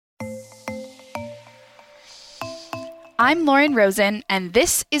I'm Lauren Rosen, and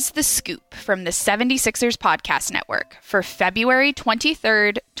this is The Scoop from the 76ers Podcast Network for February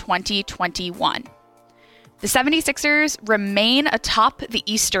 23rd, 2021. The 76ers remain atop the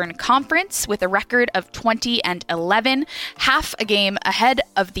Eastern Conference with a record of 20-11, half a game ahead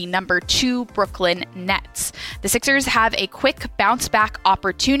of the number 2 Brooklyn Nets. The Sixers have a quick bounce-back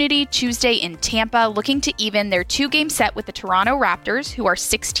opportunity Tuesday in Tampa, looking to even their 2-game set with the Toronto Raptors, who are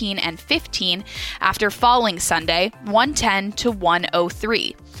 16-15, after falling Sunday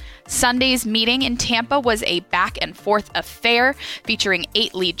 110-103. Sunday's meeting in Tampa was a back-and-forth affair featuring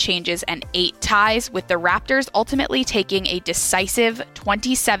 8 lead changes and 8 ties, with the Raptors ultimately taking a decisive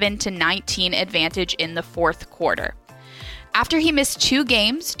 27-19 advantage in the fourth quarter. After he missed 2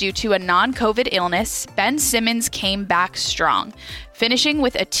 games due to a non-COVID illness, Ben Simmons came back strong, finishing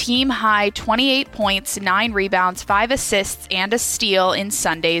with a team-high 28 points, 9 rebounds, 5 assists, and a steal in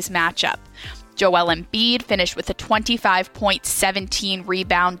Sunday's matchup. Joel Embiid finished with a 25-point,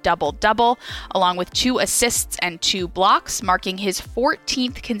 17-rebound double-double, along with 2 assists and 2 blocks, marking his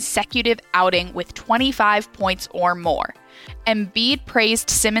 14th consecutive outing with 25 points or more. Embiid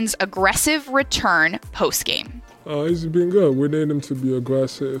praised Simmons' aggressive return postgame. He's been good. We need him to be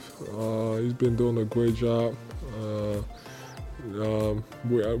aggressive. He's been doing a great job.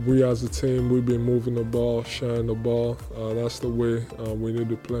 We as a team, we've been moving the ball, sharing the ball. That's the way we need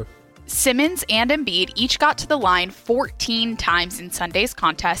to play. Simmons and Embiid each got to the line 14 times in Sunday's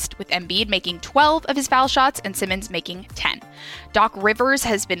contest, with Embiid making 12 of his foul shots and Simmons making 10. Doc Rivers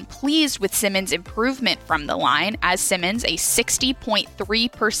has been pleased with Simmons' improvement from the line, as Simmons, a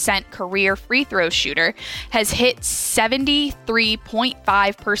 60.3% career free throw shooter, has hit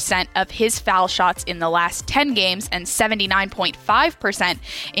 73.5% of his foul shots in the last 10 games and 79.5%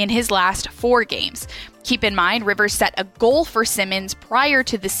 in his last 4 games. Keep in mind, Rivers set a goal for Simmons prior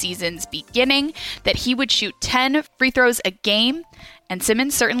to the season's beginning that he would shoot 10 free throws a game, and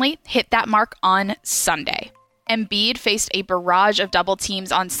Simmons certainly hit that mark on Sunday. Embiid faced a barrage of double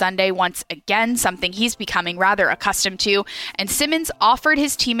teams on Sunday once again, something he's becoming rather accustomed to, and Simmons offered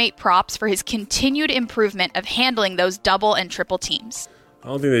his teammate props for his continued improvement of handling those double and triple teams. I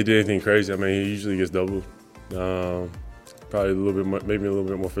don't think they did anything crazy. I mean, he usually gets doubled. Probably a little bit more, maybe a little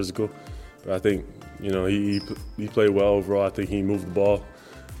bit more physical. But I think, he played well overall. I think he moved the ball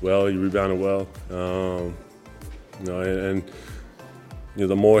well. He rebounded well.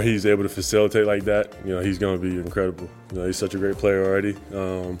 The more he's able to facilitate like that, he's going to be incredible. He's such a great player already.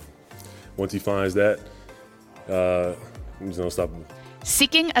 Once he finds that, he's unstoppable.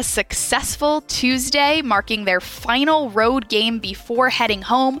 Seeking a successful Tuesday, marking their final road game before heading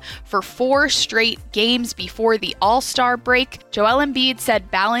home for 4 straight games before the All-Star break, Joel Embiid said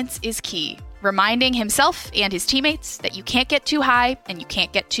balance is key, reminding himself and his teammates that you can't get too high and you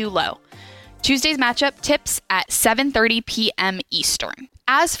can't get too low. Tuesday's matchup tips at 7:30 p.m. Eastern.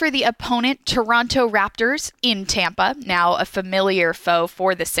 As for the opponent, Toronto Raptors in Tampa, now a familiar foe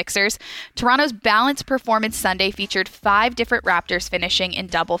for the Sixers, Toronto's balanced performance Sunday featured 5 different Raptors finishing in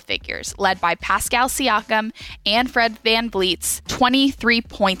double figures, led by Pascal Siakam and Fred VanVleet's 23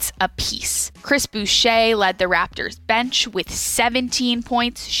 points apiece. Chris Boucher led the Raptors bench with 17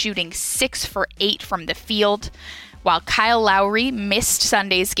 points, shooting 6 for 8 from the field, while Kyle Lowry missed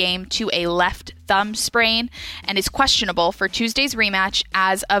Sunday's game to a left thumb sprain and is questionable for Tuesday's rematch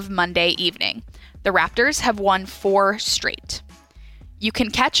as of Monday evening. The Raptors have won 4 straight. You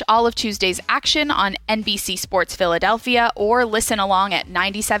can catch all of Tuesday's action on NBC Sports Philadelphia or listen along at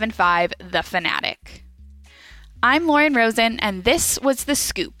 97.5 The Fanatic. I'm Lauren Rosen, and this was The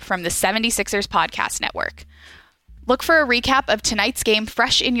Scoop from the 76ers Podcast Network. Look for a recap of tonight's game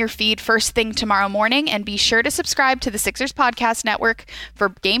fresh in your feed first thing tomorrow morning, and be sure to subscribe to the Sixers Podcast Network for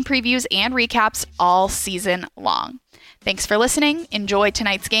game previews and recaps all season long. Thanks for listening, enjoy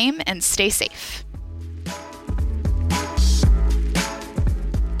tonight's game, and stay safe.